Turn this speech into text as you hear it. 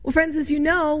Well, friends, as you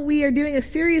know, we are doing a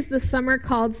series this summer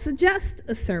called Suggest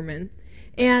a Sermon.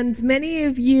 And many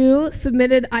of you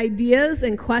submitted ideas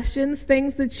and questions,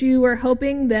 things that you were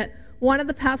hoping that one of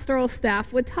the pastoral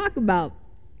staff would talk about.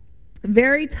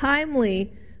 Very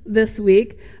timely this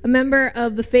week, a member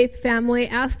of the faith family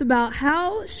asked about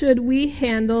how should we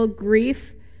handle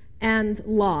grief and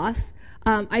loss.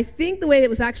 I think the way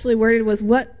it was actually worded was,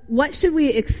 what should we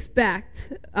expect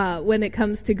when it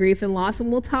comes to grief and loss?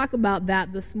 And we'll talk about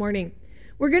that this morning.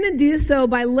 We're going to do so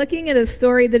by looking at a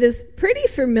story that is pretty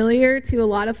familiar to a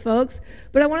lot of folks,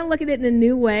 but I want to look at it in a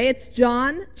new way. It's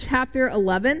John chapter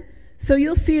 11. So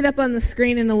you'll see it up on the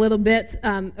screen in a little bit,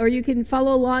 or you can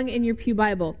follow along in your pew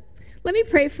Bible. Let me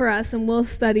pray for us, and we'll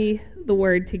study the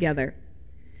Word together.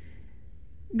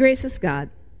 Gracious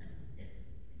God,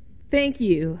 thank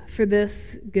you for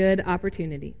this good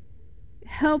opportunity.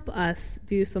 Help us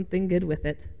do something good with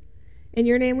it. In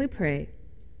your name we pray.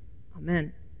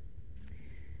 Amen.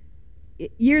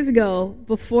 Years ago,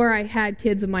 before I had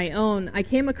kids of my own, I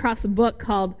came across a book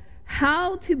called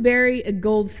How to Bury a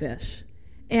Goldfish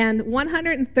and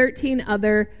 113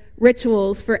 other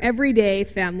rituals for everyday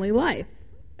family life.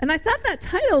 And I thought that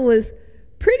title was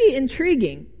pretty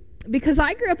intriguing because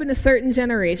I grew up in a certain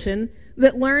generation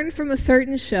that learned from a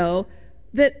certain show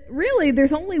that really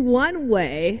there's only one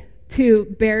way to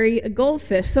bury a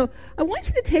goldfish. So I want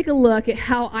you to take a look at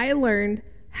how I learned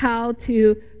how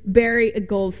to bury a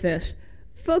goldfish.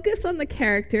 Focus on the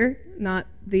character, not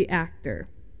the actor.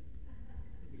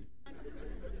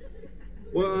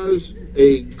 Was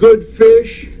a good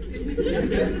fish,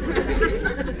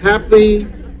 happy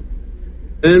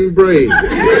and brave.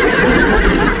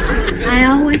 I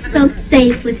always felt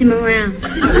safe with him around.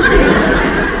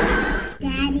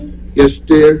 Daddy? Yes,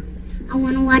 dear? I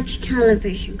want to watch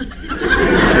television.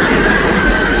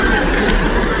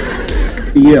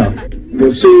 Yeah.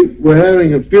 Well, see, we're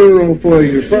having a funeral for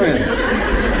your friend.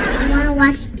 I want to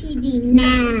watch TV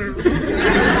now.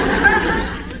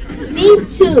 Me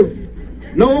too.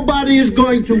 Nobody is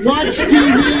going to watch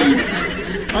TV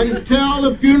until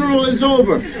the funeral is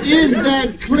over. Is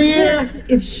that clear?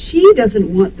 If she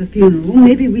doesn't want the funeral,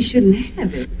 maybe we shouldn't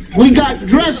have it. We got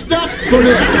dressed up for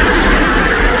this.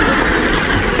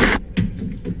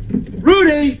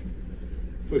 Rudy!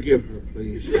 Forgive her,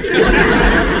 please. He's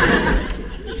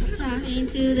talking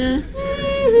to the...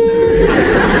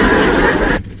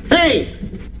 Hey!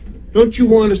 Don't you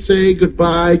want to say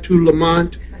goodbye to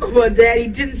Lamont? Well, Daddy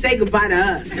didn't say goodbye to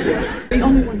us. The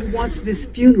only one who wants this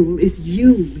funeral is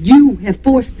you. You have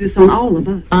forced this on all of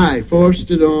us. I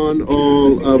forced it on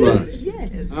all of us.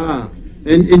 Yes. Ah,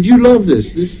 and you love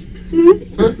this. This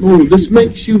this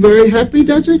makes you very happy,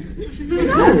 does it?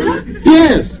 No.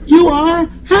 Yes, you are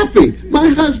happy. My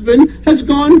husband has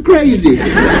gone crazy. But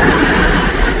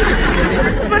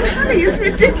honey, it's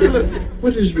ridiculous.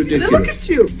 What is ridiculous? Look at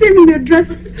you, spinning your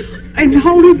dress and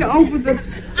holding over the...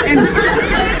 And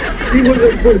you were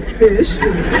a good fish.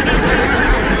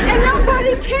 And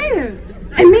nobody cares.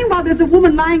 And meanwhile, there's a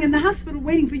woman lying in the hospital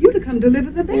waiting for you to come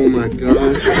deliver the baby. Oh, my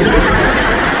God.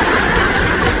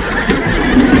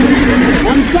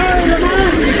 I'm sorry,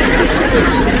 Lamont.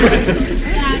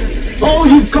 Oh,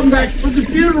 you've come back for the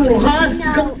funeral, huh?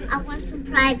 No, I want some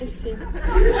privacy.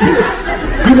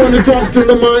 You want to talk to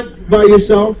Lamont by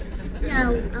yourself?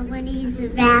 No, I want to use the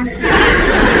bathroom.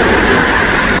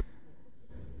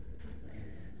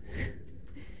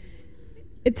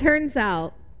 It turns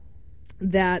out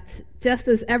that just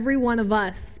as every one of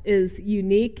us is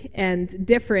unique and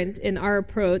different in our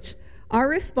approach, our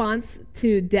response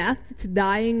to death, to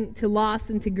dying, to loss,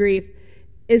 and to grief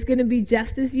is going to be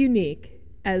just as unique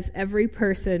as every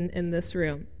person in this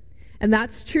room. And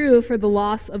that's true for the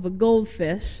loss of a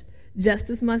goldfish just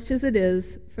as much as it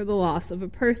is for the loss of a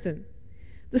person.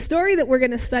 The story that we're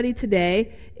going to study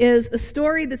today is a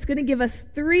story that's going to give us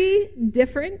three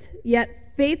different yet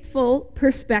faithful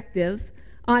perspectives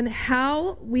on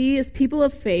how we as people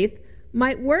of faith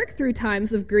might work through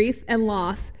times of grief and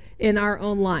loss in our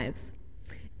own lives.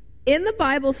 In the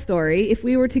Bible story, if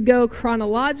we were to go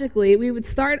chronologically, we would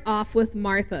start off with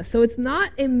Martha. So it's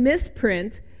not a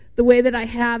misprint the way that I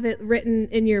have it written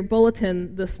in your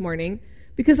bulletin this morning,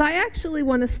 because I actually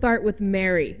want to start with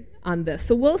Mary on this.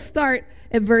 So we'll start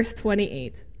at verse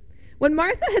 28. When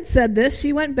Martha had said this,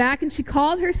 she went back and she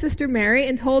called her sister Mary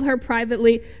and told her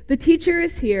privately, "The teacher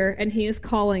is here and he is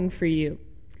calling for you."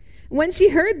 When she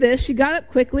heard this, she got up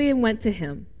quickly and went to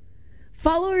him.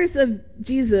 Followers of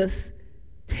Jesus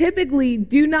typically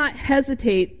do not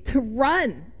hesitate to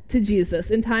run to Jesus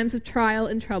in times of trial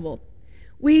and trouble.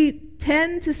 We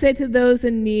tend to say to those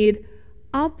in need,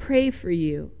 "I'll pray for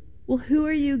you." Well, who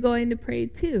are you going to pray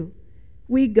to?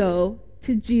 We go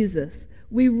to Jesus.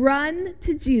 We run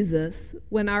to Jesus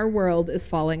when our world is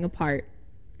falling apart.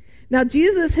 Now,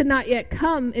 Jesus had not yet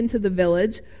come into the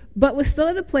village, but was still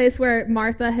at a place where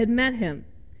Martha had met him.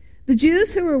 The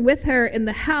Jews who were with her in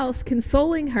the house,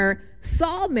 consoling her,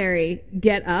 saw Mary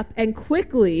get up and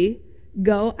quickly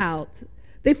go out.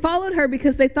 They followed her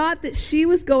because they thought that she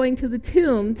was going to the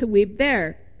tomb to weep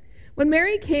there. When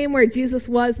Mary came where Jesus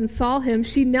was and saw him,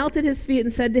 she knelt at his feet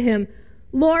and said to him,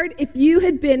 "Lord, if you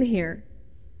had been here,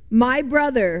 my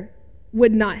brother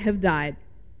would not have died."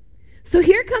 So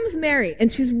here comes Mary,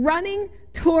 and she's running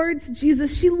towards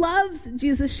Jesus. She loves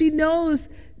Jesus. She knows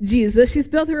Jesus. She's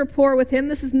built a rapport with him.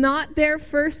 This is not their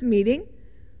first meeting.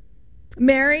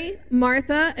 Mary,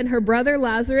 Martha, and her brother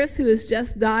Lazarus, who has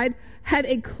just died, had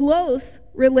a close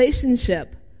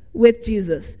relationship with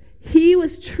Jesus. He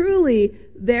was truly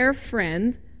their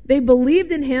friend. They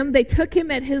believed in him. They took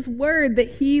him at his word that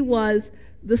he was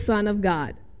the Son of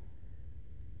God.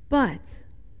 But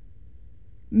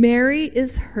Mary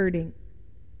is hurting,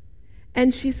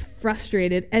 and she's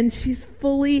frustrated, and she's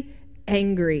fully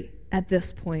angry at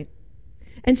this point.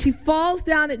 And she falls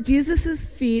down at Jesus'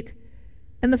 feet,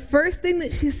 and the first thing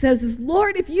that she says is,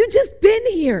 "Lord, if you'd just been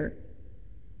here,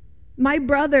 my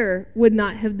brother would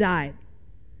not have died."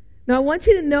 Now, I want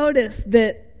you to notice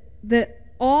that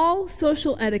all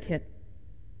social etiquette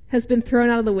has been thrown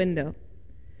out of the window.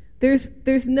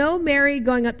 There's no Mary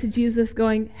going up to Jesus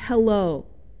going, "Hello,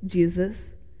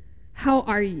 Jesus, how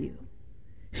are you?"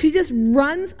 She just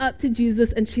runs up to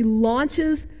Jesus and she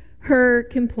launches her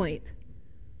complaint.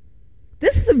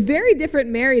 This is a very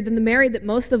different Mary than the Mary that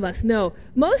most of us know.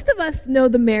 Most of us know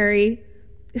the Mary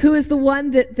who is the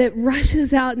one that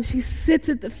rushes out and she sits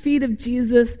at the feet of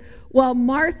Jesus, while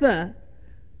Martha,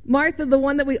 the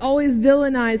one that we always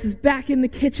villainize, is back in the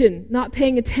kitchen, not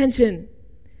paying attention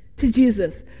to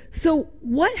Jesus. So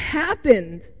what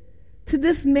happened to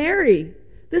this Mary?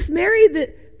 This Mary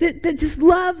that just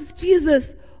loves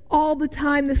Jesus all the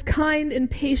time, this kind and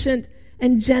patient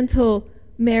and gentle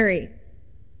Mary.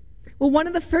 Well, one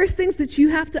of the first things that you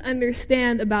have to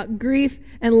understand about grief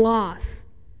and loss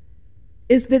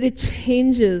is that it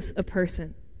changes a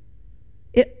person.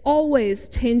 It always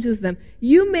changes them.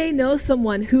 You may know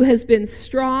someone who has been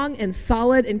strong and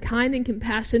solid and kind and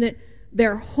compassionate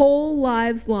their whole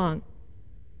lives long.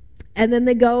 And then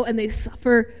they go and they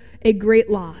suffer a great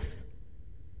loss.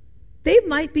 They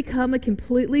might become a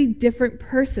completely different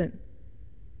person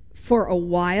for a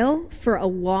while, for a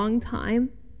long time,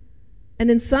 and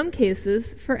in some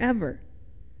cases, forever.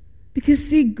 Because,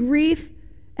 see, grief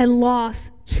and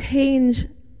loss change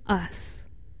us.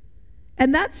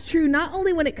 And that's true not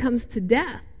only when it comes to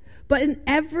death, but in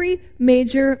every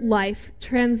major life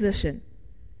transition.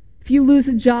 If you lose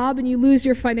a job and you lose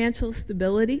your financial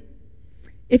stability,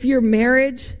 if your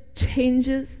marriage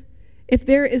changes, if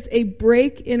there is a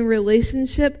break in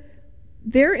relationship,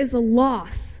 there is a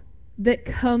loss that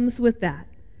comes with that.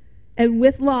 And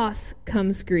with loss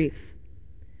comes grief.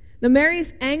 Now,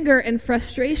 Mary's anger and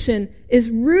frustration is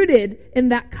rooted in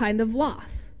that kind of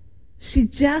loss. She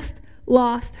just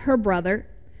lost her brother,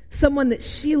 someone that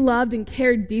she loved and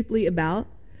cared deeply about.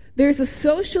 There's a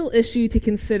social issue to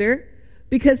consider,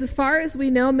 because as far as we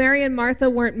know, Mary and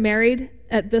Martha weren't married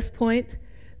at this point.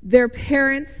 Their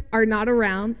parents are not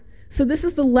around. So this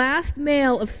is the last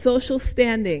male of social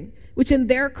standing, which in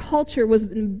their culture was a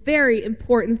very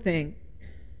important thing.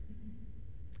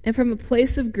 And from a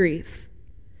place of grief,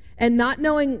 and not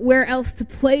knowing where else to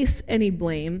place any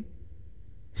blame,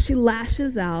 she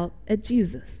lashes out at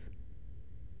Jesus.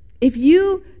 If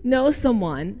you know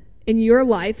someone in your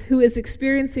life who is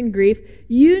experiencing grief,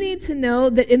 you need to know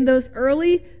that in those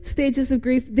early stages of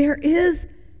grief, there is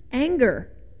anger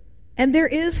and there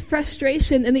is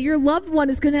frustration, and that your loved one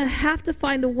is going to have to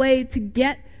find a way to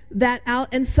get that out.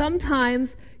 And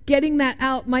sometimes getting that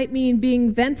out might mean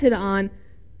being vented on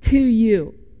to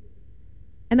you.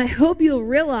 And I hope you'll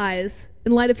realize,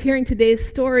 in light of hearing today's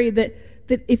story, that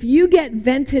if you get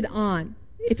vented on,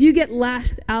 if you get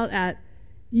lashed out at,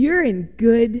 you're in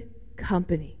good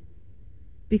company,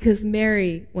 because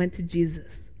Mary went to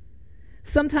Jesus.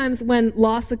 Sometimes when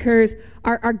loss occurs,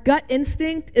 our gut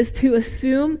instinct is to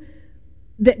assume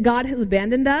that God has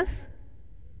abandoned us,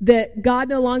 that God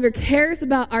no longer cares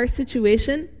about our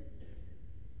situation.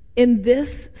 In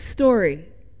this story,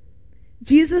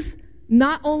 Jesus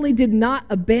not only did not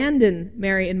abandon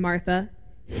Mary and Martha,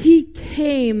 he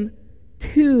came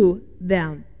to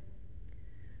them.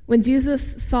 When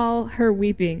Jesus saw her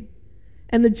weeping,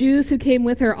 and the Jews who came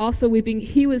with her also weeping,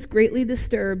 he was greatly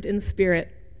disturbed in spirit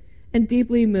and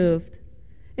deeply moved.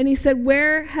 And he said,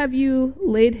 "Where have you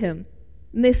laid him?"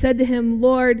 And they said to him,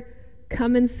 "Lord,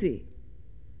 come and see."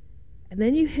 And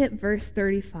then you hit verse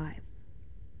 35.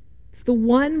 It's the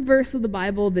one verse of the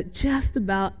Bible that just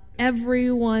about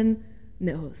everyone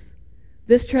knows.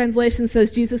 This translation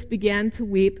says Jesus began to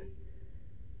weep,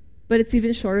 but it's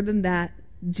even shorter than that.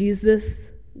 Jesus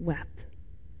wept.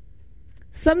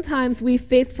 Sometimes we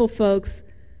faithful folks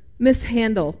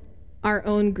mishandle our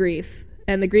own grief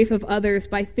and the grief of others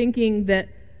by thinking that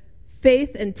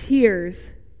faith and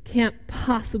tears can't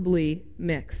possibly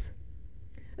mix.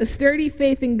 A sturdy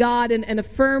faith in God and a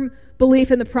firm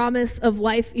belief in the promise of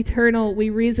life eternal,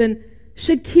 we reason,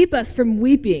 should keep us from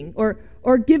weeping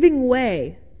or giving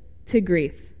way to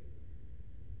grief.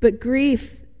 But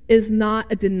grief is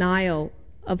not a denial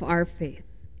of our faith.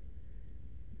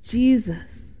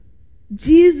 Jesus,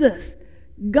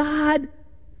 God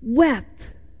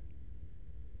wept.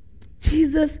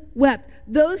 Jesus wept.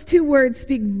 Those two words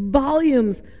speak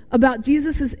volumes about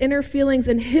Jesus' inner feelings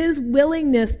and his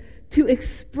willingness to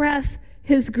express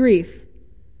his grief.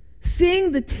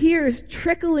 Seeing the tears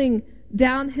trickling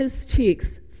down his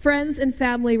cheeks, friends and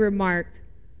family remarked,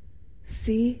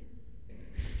 See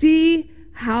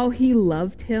how he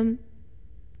loved him?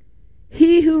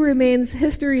 He who remains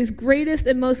history's greatest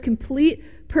and most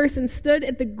complete person stood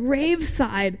at the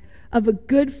graveside of a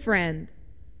good friend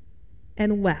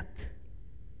and wept.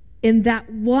 In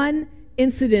that one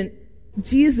incident,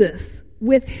 Jesus,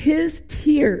 with his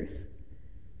tears,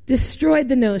 destroyed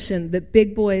the notion that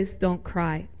big boys don't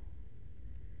cry.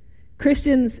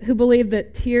 Christians who believe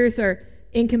that tears are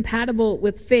incompatible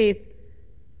with faith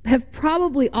have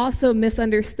probably also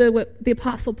misunderstood what the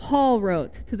Apostle Paul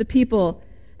wrote to the people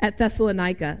at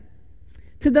Thessalonica.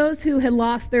 To those who had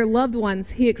lost their loved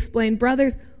ones, he explained,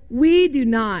 Brothers, we do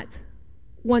not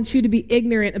want you to be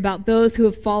ignorant about those who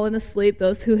have fallen asleep,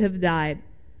 those who have died,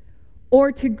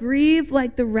 or to grieve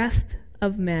like the rest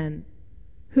of men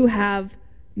who have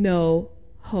no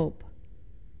hope.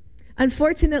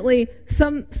 Unfortunately,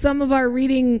 some of our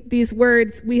reading these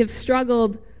words, we have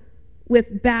struggled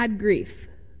with bad grief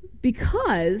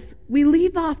because we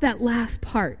leave off that last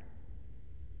part.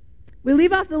 We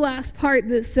leave off the last part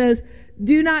that says,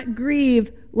 do not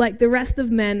grieve like the rest of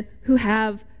men who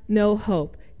have no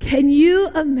hope. Can you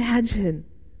imagine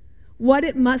what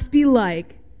it must be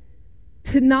like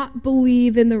to not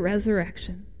believe in the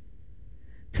resurrection?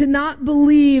 To not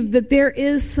believe that there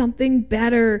is something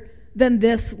better than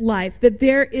this life, that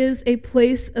there is a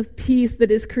place of peace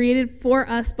that is created for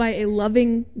us by a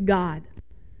loving God.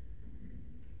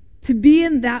 To be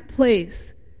in that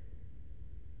place,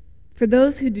 for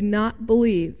those who do not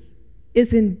believe,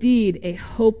 is indeed a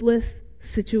hopeless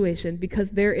situation because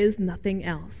there is nothing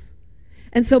else.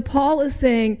 And so Paul is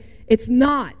saying, it's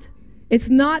not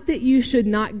that you should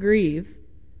not grieve.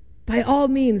 By all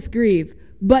means, grieve.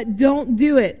 But don't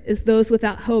do it as those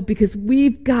without hope because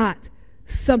we've got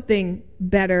something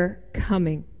better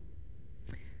coming.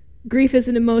 Grief is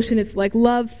an emotion. It's like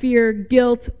love, fear,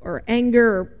 guilt, or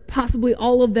anger, or possibly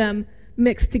all of them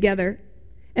mixed together.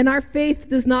 And our faith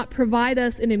does not provide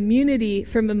us an immunity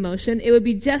from emotion. It would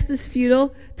be just as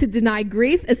futile to deny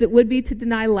grief as it would be to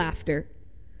deny laughter.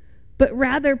 But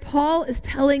rather, Paul is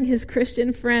telling his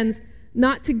Christian friends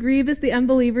not to grieve as the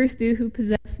unbelievers do who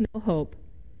possess no hope.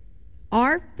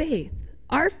 Our faith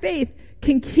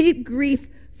can keep grief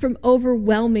from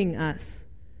overwhelming us.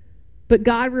 But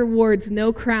God rewards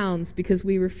no crowns because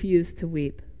we refuse to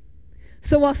weep.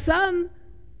 So while some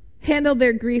handled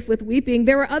their grief with weeping,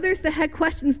 there were others that had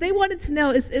questions. They wanted to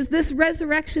know, is this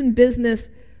resurrection business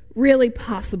really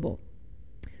possible?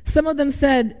 Some of them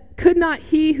said, could not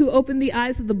he who opened the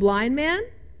eyes of the blind man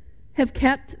have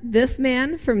kept this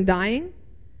man from dying?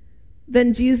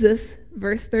 Then Jesus,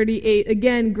 verse 38,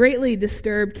 again greatly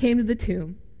disturbed, came to the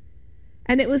tomb.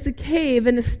 And it was a cave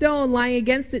and a stone lying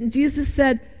against it. And Jesus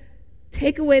said,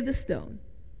 take away the stone.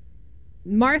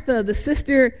 Martha, the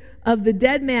sister of the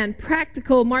dead man,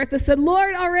 practical Martha, said,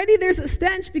 Lord, already there's a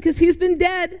stench because he's been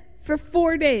dead for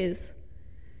 4 days.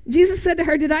 Jesus said to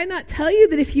her, did I not tell you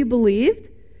that if you believed,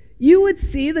 you would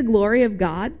see the glory of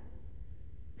God?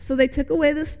 So they took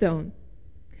away the stone.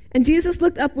 And Jesus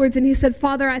looked upwards and he said,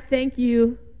 Father, I thank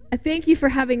you. I thank you for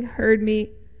having heard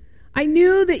me. I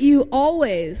knew that you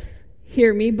always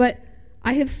hear me, but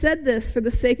I have said this for the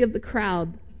sake of the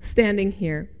crowd standing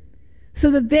here,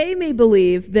 so that they may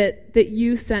believe that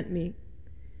you sent me.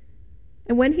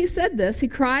 And when he said this, he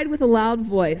cried with a loud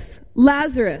voice,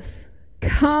 Lazarus,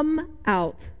 come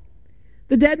out.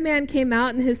 The dead man came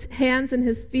out, and his hands and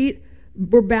his feet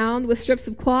were bound with strips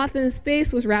of cloth, and his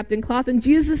face was wrapped in cloth. And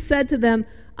Jesus said to them,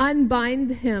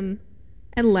 unbind him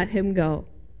and let him go.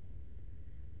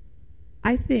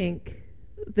 I think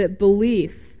that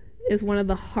belief is one of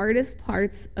the hardest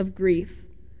parts of grief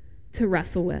to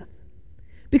wrestle with.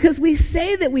 because we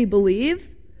say that we believe.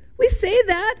 We say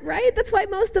that, right? That's why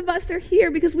most of us are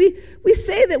here, because we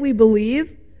say that we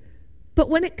believe. But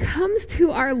when it comes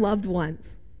to our loved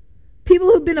ones,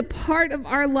 people who've been a part of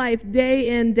our life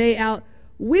day in, day out,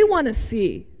 we want to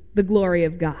see the glory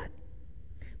of God.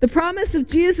 The promise of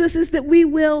Jesus is that we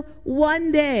will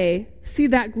one day see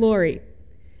that glory.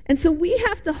 And so we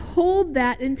have to hold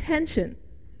that intention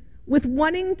with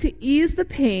wanting to ease the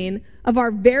pain of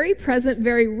our very present,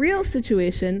 very real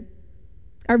situation,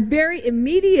 our very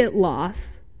immediate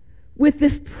loss, with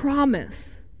this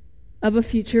promise of a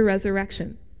future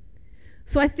resurrection.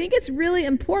 So I think it's really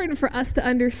important for us to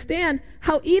understand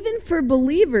how even for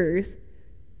believers,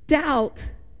 doubt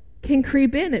can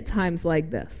creep in at times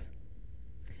like this.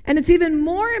 And it's even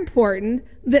more important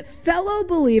that fellow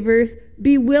believers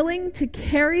be willing to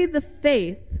carry the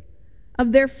faith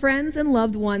of their friends and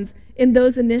loved ones in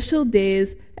those initial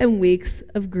days and weeks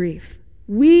of grief.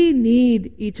 We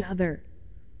need each other.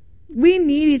 We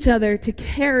need each other to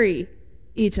carry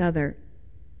each other.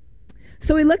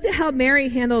 So we looked at how Mary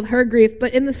handled her grief,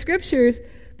 but in the scriptures,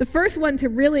 the first one to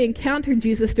really encounter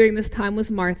Jesus during this time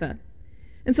was Martha.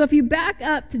 And so if you back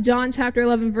up to John chapter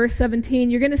 11, verse 17,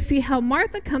 you're going to see how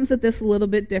Martha comes at this a little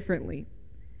bit differently.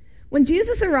 When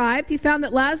Jesus arrived, he found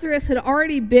that Lazarus had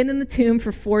already been in the tomb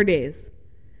for 4 days.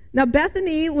 Now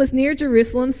Bethany was near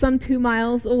Jerusalem, some 2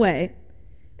 miles away,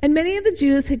 and many of the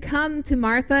Jews had come to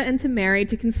Martha and to Mary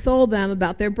to console them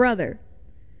about their brother.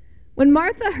 When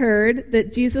Martha heard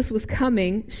that Jesus was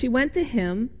coming, she went to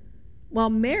him, while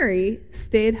Mary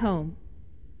stayed home.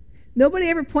 Nobody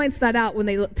ever points that out when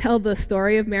they tell the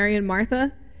story of Mary and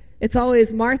Martha. It's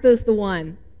always Martha's the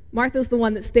one. Martha's the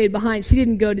one that stayed behind. She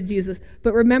didn't go to Jesus.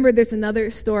 But remember, there's another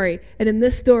story. And in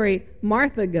this story,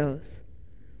 Martha goes.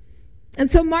 And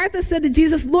so Martha said to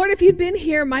Jesus, "Lord, if you'd been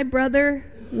here, my brother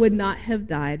would not have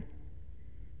died."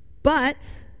 But,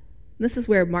 this is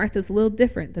where Martha's a little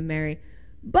different than Mary,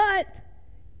 but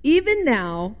even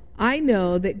now I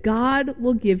know that God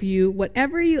will give you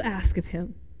whatever you ask of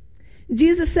him.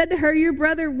 Jesus said to her, "Your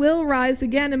brother will rise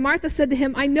again." And Martha said to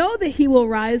him, "I know that he will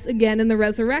rise again in the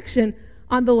resurrection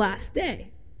on the last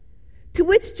day." To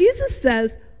which Jesus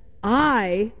says,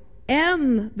 "I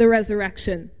am the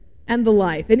resurrection and the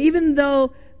life. And even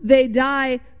though they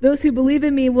die, those who believe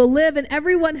in me will live, and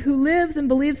everyone who lives and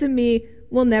believes in me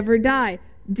will never die.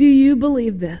 Do you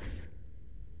believe this?"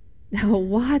 Now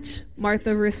watch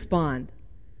Martha respond.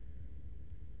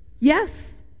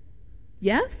 "Yes,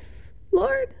 yes,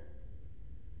 Lord.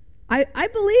 I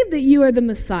believe that you are the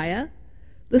Messiah,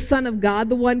 the Son of God,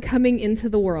 the one coming into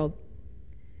the world."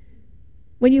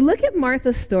 When you look at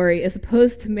Martha's story as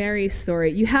opposed to Mary's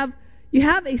story, you have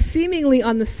a seemingly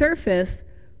on the surface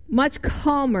much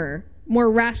calmer,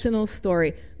 more rational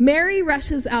story. Mary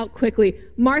rushes out quickly.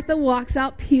 Martha walks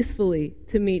out peacefully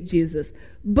to meet Jesus.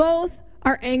 Both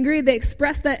are angry. They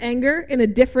express that anger in a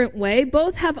different way.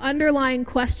 Both have underlying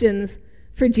questions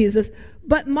for Jesus.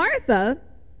 But Martha,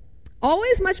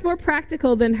 always much more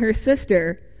practical than her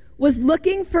sister, was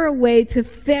looking for a way to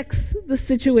fix the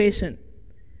situation.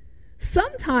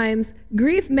 Sometimes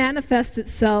grief manifests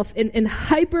itself in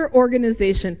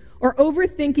hyper-organization or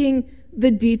overthinking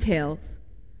the details,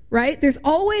 right? There's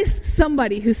always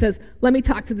somebody who says, "Let me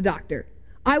talk to the doctor.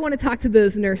 I want to talk to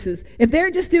those nurses. If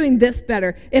they're just doing this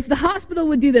better, if the hospital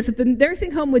would do this, if the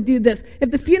nursing home would do this,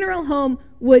 if the funeral home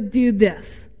would do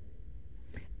this."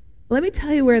 Let me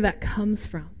tell you where that comes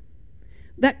from.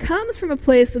 That comes from a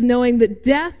place of knowing that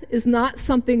death is not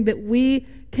something that we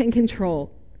can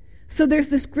control. So there's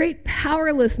this great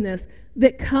powerlessness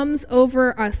that comes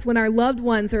over us when our loved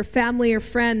ones or family or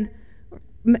friend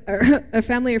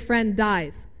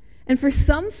dies. And for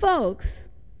some folks,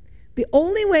 the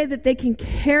only way that they can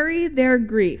carry their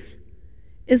grief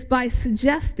is by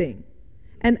suggesting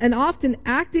and often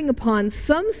acting upon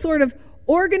some sort of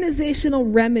organizational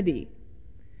remedy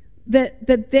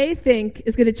that they think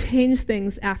is going to change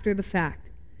things after the fact.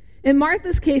 In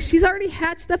Martha's case, she's already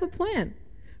hatched up a plan.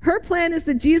 Her plan is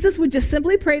that Jesus would just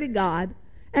simply pray to God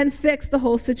and fix the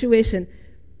whole situation.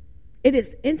 It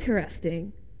is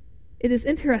interesting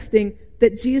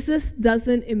that Jesus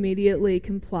doesn't immediately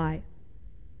comply.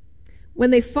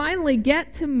 When they finally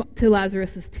get to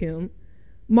Lazarus' tomb,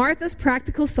 Martha's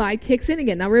practical side kicks in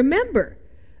again. Now remember,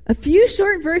 a few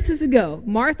short verses ago,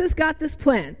 Martha's got this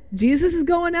plan. Jesus is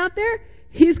going out there.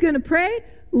 He's going to pray.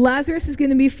 Lazarus is going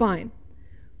to be fine.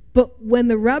 But when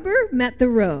the rubber met the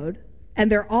road and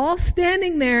they're all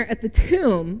standing there at the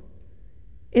tomb,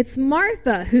 it's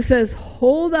Martha who says,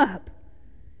 "Hold up.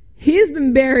 He's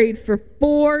been buried for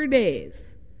 4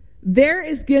 days. There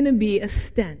is going to be a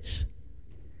stench."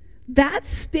 That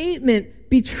statement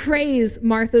betrays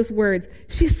Martha's words.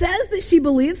 She says that she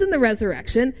believes in the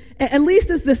resurrection, at least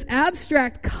as this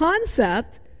abstract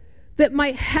concept that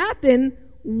might happen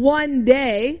one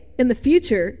day in the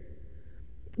future.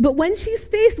 But when she's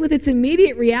faced with its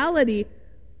immediate reality,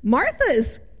 Martha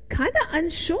is kind of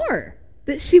unsure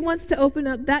that she wants to open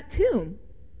up that tomb.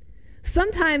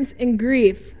 Sometimes in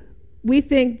grief, we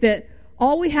think that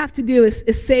all we have to do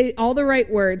is say all the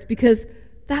right words because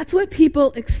that's what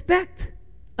people expect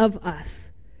of us,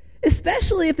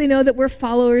 especially if they know that we're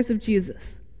followers of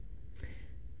Jesus.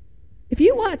 If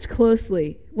you watch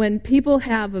closely, when people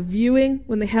have a viewing,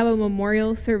 when they have a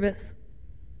memorial service,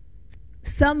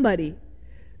 somebody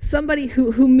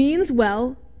who means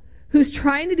well, who's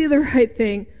trying to do the right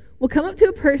thing, will come up to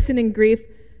a person in grief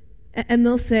and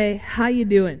they'll say, "How you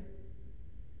doing?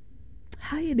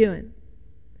 How you doing?"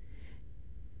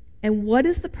 And what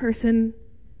does the person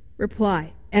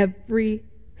reply every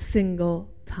single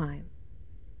time?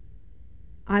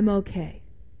 "I'm okay.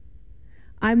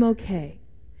 I'm okay."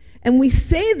 And we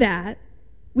say that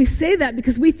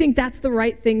because we think that's the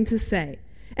right thing to say.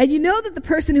 And you know that the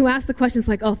person who asked the question is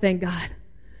like, "Oh, thank God."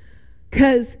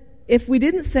 Because if we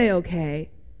didn't say okay,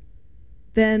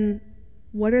 then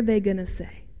what are they going to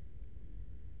say?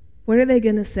 What are they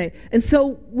going to say? And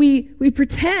so we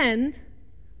pretend,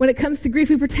 when it comes to grief,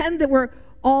 we pretend that we're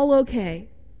all okay.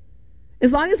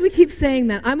 As long as we keep saying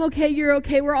that, "I'm okay, you're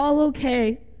okay, we're all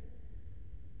okay,"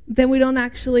 then we don't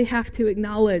actually have to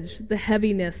acknowledge the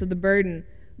heaviness of the burden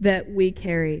that we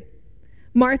carry.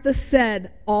 Martha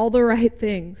said all the right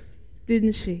things,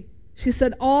 didn't she? She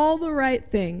said all the right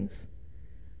things.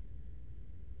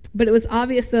 But it was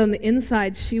obvious that on the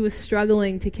inside, she was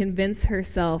struggling to convince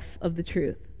herself of the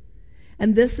truth.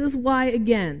 And this is why,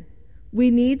 again,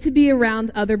 we need to be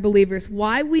around other believers,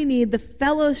 why we need the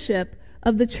fellowship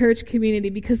of the church community,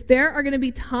 because there are going to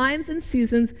be times and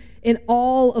seasons in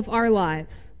all of our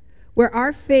lives where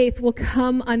our faith will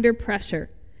come under pressure.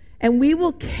 And we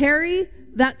will carry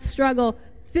that struggle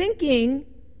thinking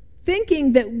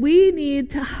that we need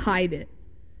to hide it.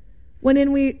 When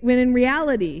in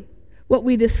reality, what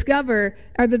we discover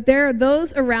are that there are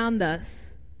those around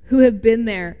us who have been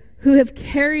there, who have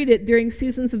carried it during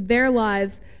seasons of their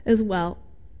lives as well.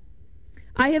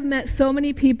 I have met so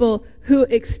many people who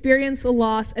experience a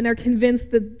loss and are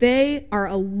convinced that they are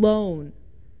alone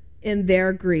in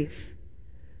their grief,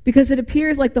 because it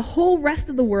appears like the whole rest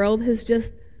of the world has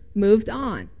just moved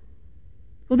on.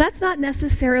 Well, that's not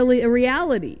necessarily a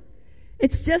reality.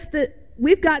 It's just that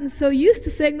we've gotten so used to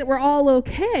saying that we're all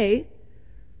okay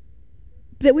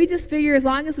that we just figure as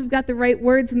long as we've got the right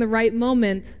words in the right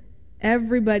moment,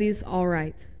 everybody's all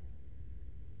right.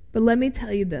 But let me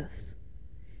tell you this.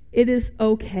 It is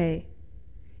okay.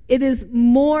 It is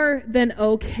more than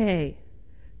okay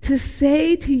to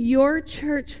say to your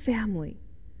church family,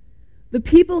 the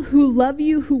people who love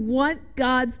you, who want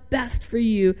God's best for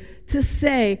you, to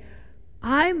say,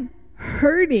 "I'm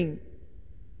hurting,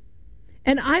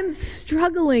 and I'm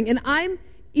struggling, and I'm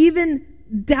even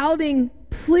doubting.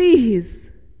 Please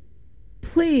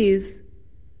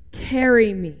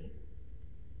carry me."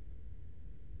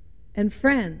 And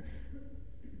friends,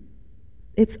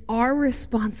 it's our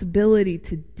responsibility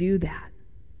to do that,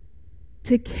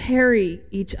 to carry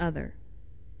each other.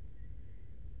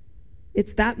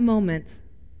 It's that moment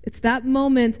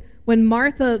when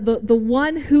Martha, the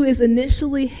one who is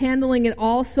initially handling it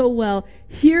all so well,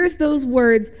 hears those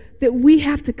words that we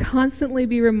have to constantly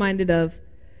be reminded of.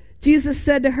 Jesus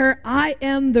said to her, "I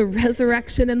am the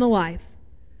resurrection and the life.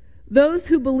 Those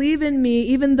who believe in me,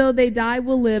 even though they die,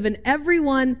 will live, and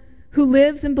everyone who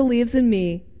lives and believes in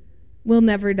me will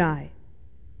never die."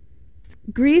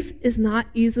 Grief is not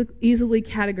easily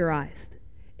categorized.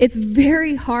 It's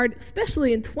very hard,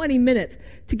 especially in 20 minutes,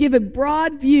 to give a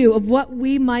broad view of what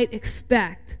we might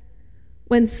expect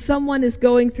when someone is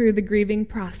going through the grieving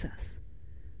process.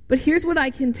 But here's what I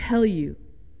can tell you.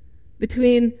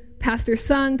 Between Pastor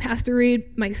Sung, Pastor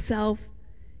Reed, myself,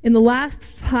 in the last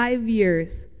 5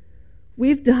 years,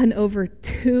 we've done over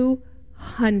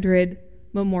 200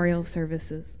 memorial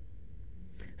services.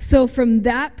 So from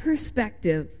that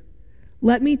perspective,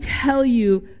 let me tell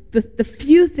you the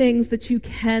few things that you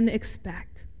can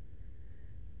expect.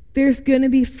 There's going to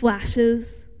be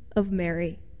flashes of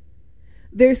Mary.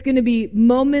 There's going to be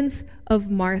moments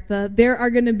of Martha. There are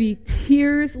going to be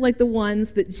tears like the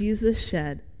ones that Jesus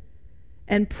shed,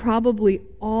 and probably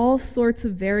all sorts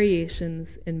of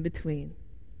variations in between.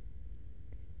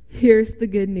 Here's the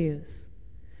good news.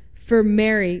 For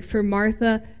Mary, for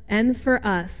Martha, and for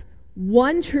us,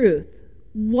 one truth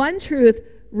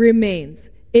remains.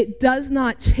 It does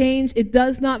not change. It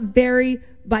does not vary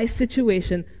by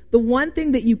situation. the one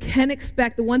thing that you can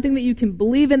expect, the one thing that you can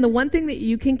believe in, the one thing that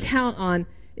you can count on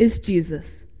is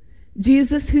Jesus.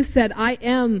 Jesus who said, I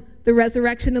am the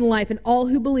resurrection and life, and all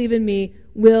who believe in me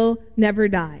will never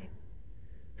die.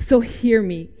 So hear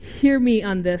me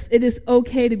on this. It is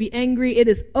okay to be angry. It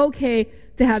is okay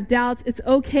to have doubts. It's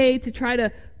okay to try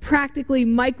to practically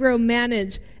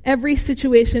micromanage every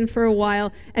situation for a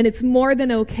while, and it's more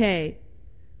than okay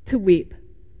to weep.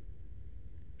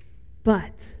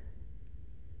 But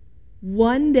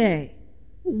one day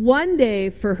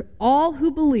for all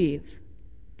who believe,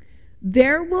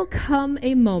 there will come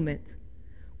a moment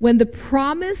when the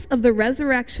promise of the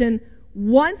resurrection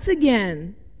once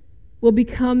again will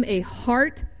become a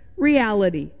heart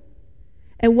reality.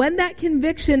 And when that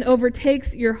conviction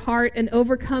overtakes your heart and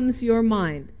overcomes your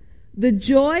mind, the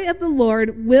joy of the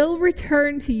Lord will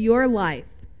return to your life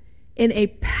in a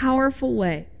powerful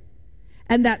way.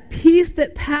 And that peace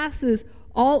that passes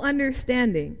all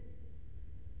understanding,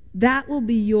 that will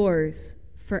be yours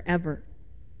forever.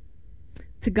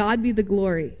 To God be the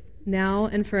glory, now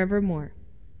and forevermore.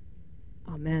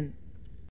 Amen.